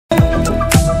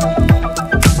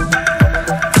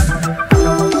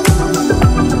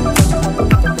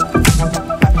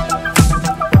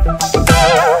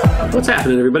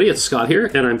happening, everybody? It's Scott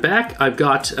here, and I'm back. I've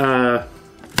got a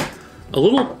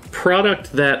little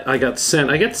product that I got sent.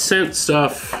 I get sent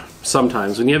stuff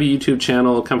sometimes. When you have a YouTube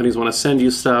channel, companies want to send you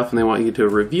stuff and they want you to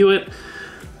review it.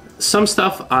 Some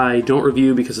stuff I don't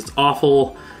review because it's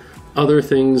awful. Other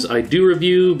things I do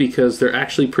review because they're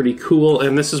actually pretty cool,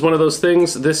 and this is one of those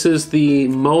things. This is the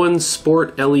Moin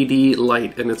Sport LED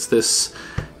light, and it's this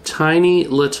tiny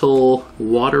little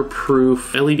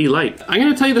waterproof LED light. I'm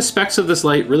going to tell you the specs of this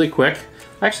light really quick.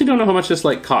 I actually don't know how much this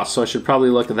light costs, so I should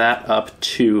probably look that up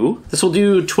too. This will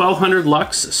do 1200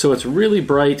 lux, so it's really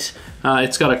bright.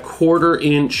 It's got a 1/4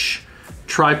 inch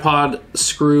tripod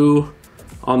screw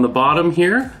on the bottom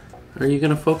here. Are you going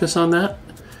to focus on that,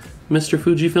 Mr.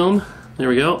 Fujifilm? There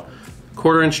we go.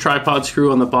 1/4 inch tripod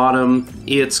screw on the bottom.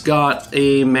 It's got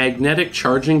a magnetic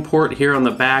charging port here on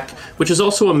the back, which is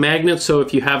also a magnet, so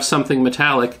if you have something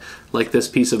metallic like this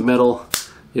piece of metal,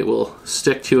 it will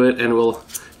stick to it, and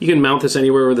you can mount this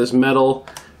anywhere with this metal.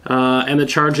 And the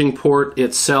charging port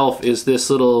itself is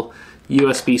this little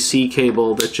USB-C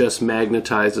cable that just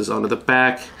magnetizes onto the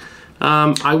back.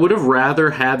 I would have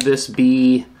rather had this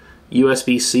be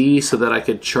USB-C so that I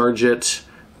could charge it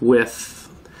with...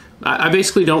 I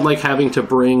basically don't like having to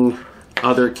bring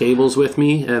other cables with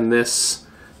me, and this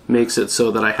makes it so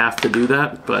that I have to do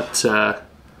that, but I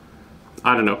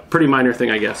don't know, pretty minor thing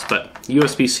I guess, but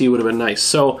USB-C would have been nice.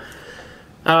 So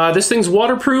this thing's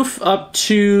waterproof up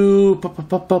to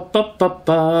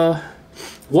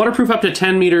waterproof up to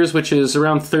 10 meters, which is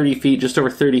around 30 feet, just over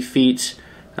 30 feet.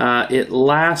 It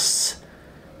lasts...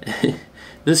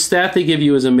 This stat they give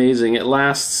you is amazing. It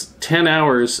lasts 10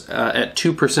 hours at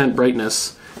 2%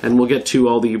 brightness, and we'll get to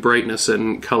all the brightness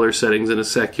and color settings in a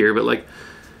sec here, but like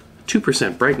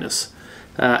 2% brightness.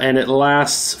 And it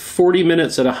lasts 40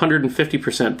 minutes at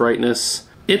 150% brightness.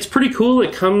 It's pretty cool.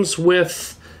 It comes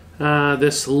with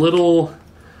this little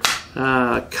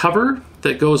cover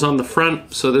that goes on the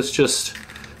front, so this just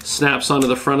snaps onto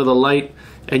the front of the light,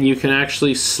 and you can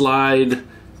actually slide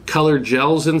colored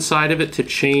gels inside of it to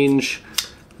change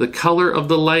the color of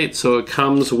the light. So it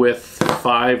comes with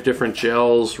 5 different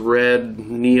gels: red,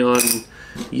 neon,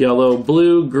 yellow,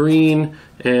 blue, green,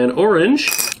 and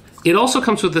orange. It also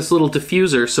comes with this little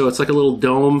diffuser, so it's like a little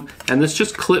dome, and this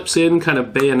just clips in kind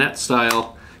of bayonet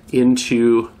style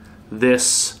into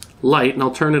this light. And I'll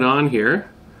turn it on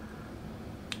here.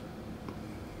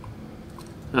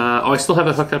 Oh, I still have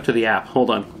it hooked up to the app. Hold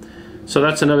on. So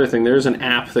that's another thing. There's an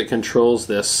app that controls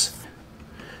this.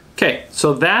 Okay,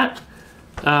 so that's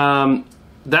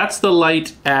the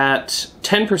light at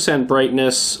 10%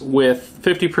 brightness with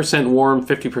 50% warm,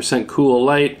 50% cool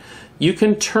light. You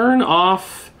can turn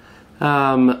off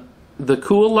the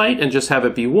cool light and just have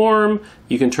it be warm.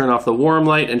 You can turn off the warm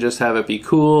light and just have it be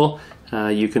cool.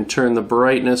 You can turn the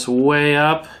brightness way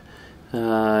up.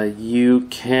 You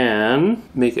can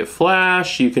make it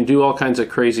flash. You can do all kinds of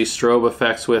crazy strobe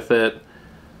effects with it,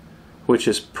 which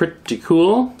is pretty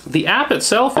cool. The app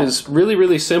itself is really,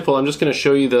 really simple. I'm just going to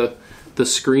show you the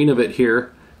screen of it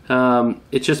here.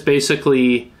 It just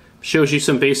basically shows you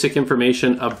some basic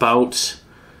information about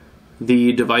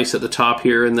the device at the top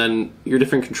here, and then your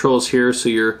different controls here, so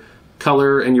your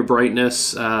color and your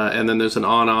brightness, and then there's an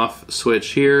on-off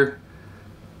switch here.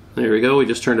 There we go, we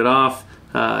just turned it off.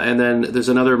 And then there's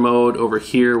another mode over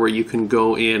here where you can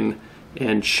go in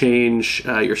and change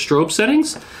your strobe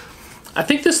settings. I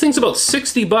think this thing's about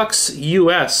 60 bucks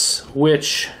US,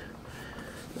 which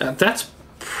that's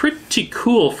pretty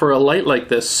cool for a light like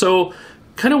this. So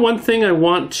kind of one thing I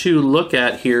want to look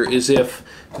at here is if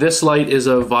this light is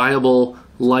a viable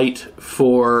light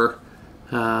for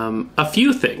a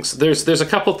few things. There's a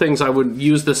couple things I would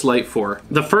use this light for.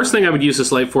 The first thing I would use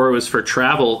this light for was for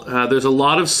travel. There's a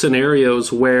lot of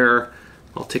scenarios where,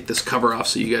 I'll take this cover off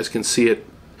so you guys can see it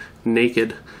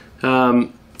naked.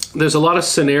 There's a lot of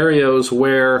scenarios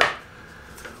where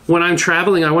when I'm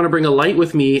traveling, I want to bring a light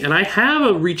with me, and I have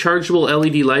a rechargeable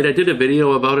LED light. I did a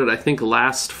video about it, I think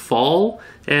last fall,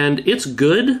 and it's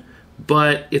good,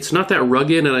 but it's not that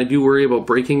rugged, and I do worry about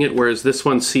breaking it, whereas this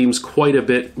one seems quite a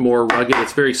bit more rugged.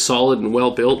 It's very solid and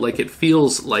well built. Like, it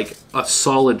feels like a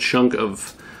solid chunk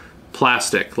of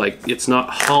plastic. Like, it's not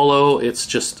hollow, it's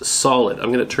just solid.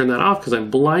 I'm going to turn that off because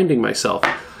I'm blinding myself.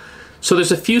 So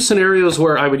there's a few scenarios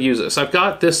where I would use this. I've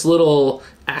got this little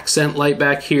accent light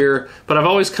back here, but I've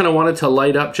always kind of wanted to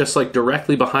light up just like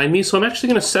directly behind me. So I'm actually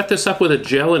going to set this up with a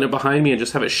gel in it behind me and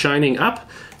just have it shining up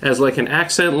as like an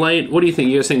accent light. What do you think?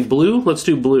 You guys think blue? Let's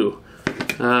do blue.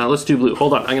 Let's do blue.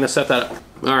 Hold on, I'm going to set that up.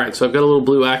 All right, so I've got a little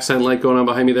blue accent light going on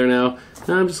behind me there now.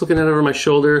 I'm just looking at it over my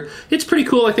shoulder. It's pretty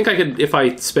cool. I think I could, if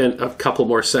I spent a couple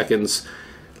more seconds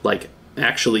like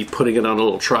actually putting it on a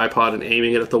little tripod and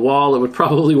aiming it at the wall. It would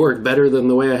probably work better than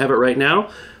the way I have it right now.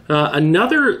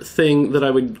 Another thing that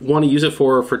I would want to use it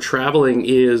for traveling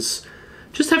is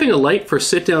just having a light for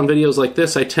sit-down videos like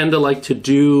this. I tend to like to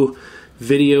do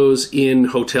videos in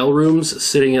hotel rooms,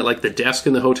 sitting at like the desk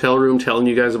in the hotel room, telling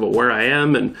you guys about where I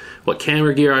am and what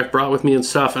camera gear I've brought with me and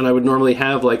stuff. And I would normally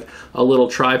have like a little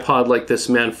tripod like this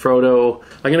Manfrotto.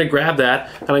 I'm gonna grab that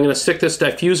and I'm gonna stick this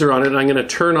diffuser on it, and I'm gonna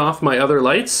turn off my other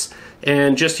lights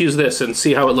and just use this and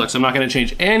see how it looks. I'm not gonna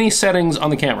change any settings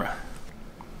on the camera.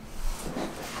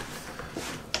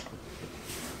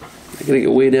 I gotta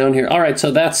get way down here. All right,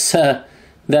 so that's it.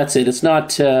 It's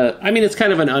not, I mean, it's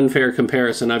kind of an unfair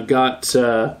comparison. I've got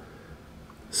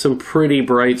some pretty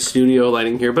bright studio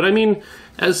lighting here, but I mean,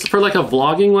 as for like a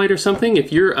vlogging light or something,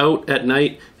 if you're out at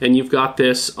night and you've got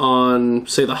this on,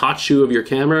 say, the hot shoe of your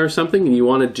camera or something, and you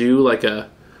want to do like a,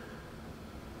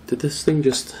 did this thing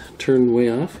just turn way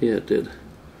off? Yeah, it did.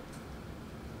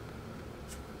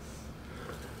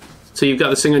 So you've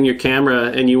got this thing on your camera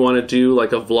and you want to do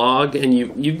like a vlog, and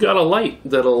you've got a light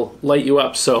that'll light you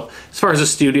up. So as far as a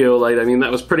studio light, I mean, that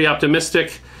was pretty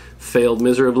optimistic, failed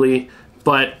miserably.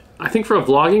 But I think for a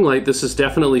vlogging light, this is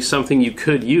definitely something you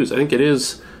could use. I think it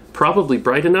is probably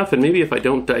bright enough, and maybe if I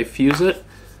don't diffuse it,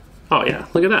 oh yeah,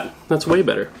 look at that. That's way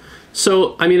better.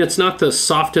 So, I mean, it's not the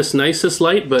softest, nicest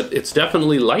light, but it's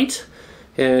definitely light,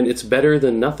 and it's better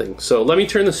than nothing. So let me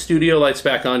turn the studio lights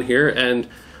back on here, and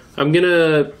I'm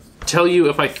gonna tell you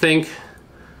if I think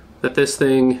that this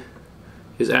thing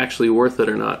is actually worth it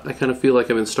or not. I kind of feel like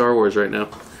I'm in Star Wars right now.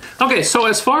 Okay, so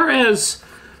as far as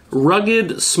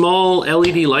rugged small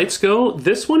LED lights go,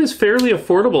 this one is fairly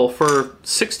affordable for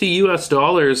 $60 US.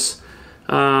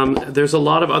 There's a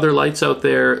lot of other lights out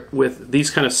there with these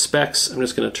kind of specs. I'm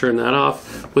just going to turn that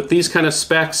off. With these kind of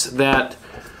specs that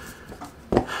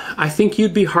I think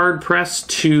you'd be hard pressed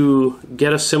to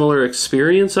get a similar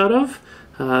experience out of.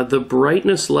 The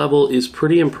brightness level is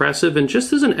pretty impressive, and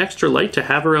just as an extra light to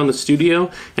have around the studio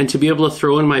and to be able to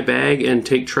throw in my bag and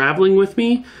take traveling with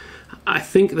me, I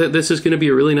think that this is going to be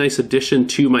a really nice addition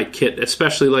to my kit,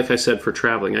 especially, like I said, for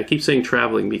traveling. I keep saying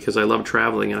traveling because I love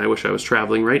traveling and I wish I was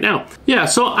traveling right now. Yeah,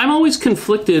 so I'm always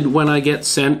conflicted when I get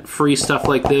sent free stuff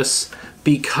like this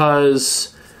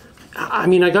because, I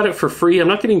mean, I got it for free. I'm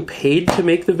not getting paid to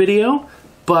make the video,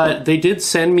 but they did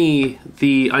send me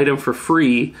the item for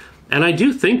free. And I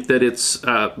do think that it's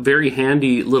a very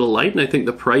handy little light, and I think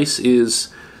the price is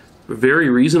very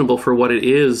reasonable for what it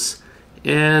is.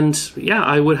 And yeah,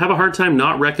 I would have a hard time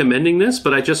not recommending this,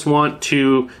 but I just want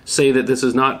to say that this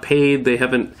is not paid. They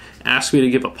haven't asked me to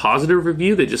give a positive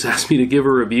review. They just asked me to give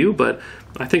a review, but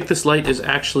I think this light is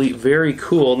actually very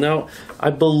cool. Now, I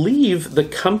believe the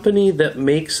company that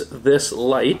makes this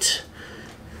light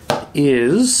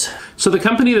is... So the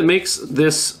company that makes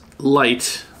this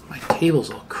light... My table's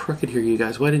all crooked here, you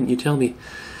guys. Why didn't you tell me?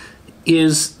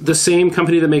 Is the same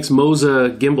company that makes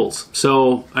Moza gimbals.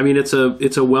 So, I mean, it's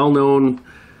a well-known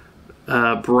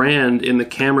brand in the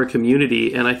camera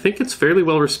community, and I think it's fairly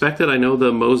well respected. I know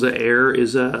the Moza Air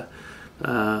is a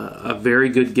very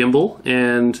good gimbal,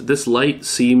 and this light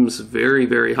seems very,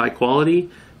 very high quality.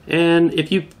 And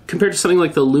if you compare it to something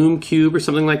like the Lume Cube or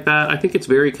something like that, I think it's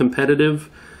very competitive.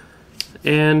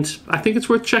 And I think it's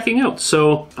worth checking out.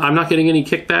 So I'm not getting any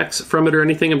kickbacks from it or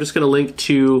anything. I'm just going to link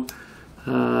to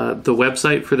the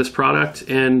website for this product,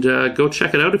 and go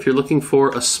check it out if you're looking for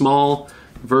a small,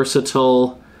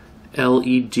 versatile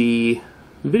LED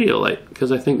video light,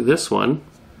 because I think this one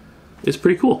is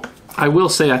pretty cool. I will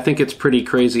say I think it's pretty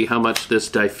crazy how much this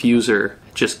diffuser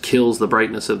just kills the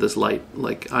brightness of this light.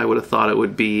 Like, I would have thought it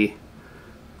would be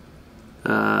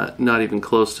not even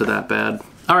close to that bad.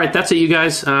 Alright, that's it, you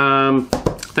guys.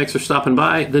 Thanks for stopping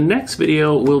by. The next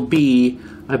video will be,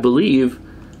 I believe,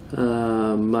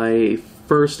 my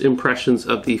first impressions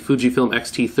of the Fujifilm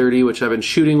X-T30, which I've been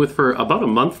shooting with for about a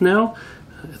month now.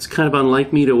 It's kind of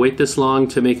unlike me to wait this long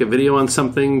to make a video on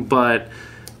something, but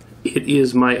it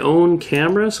is my own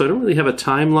camera, so I don't really have a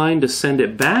timeline to send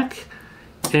it back.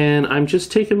 And I'm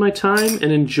just taking my time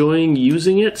and enjoying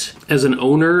using it as an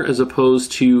owner as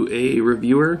opposed to a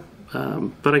reviewer.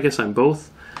 But I guess I'm both.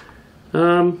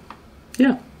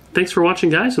 Yeah, thanks for watching,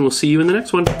 guys, and we'll see you in the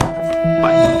next one.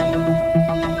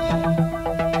 Bye.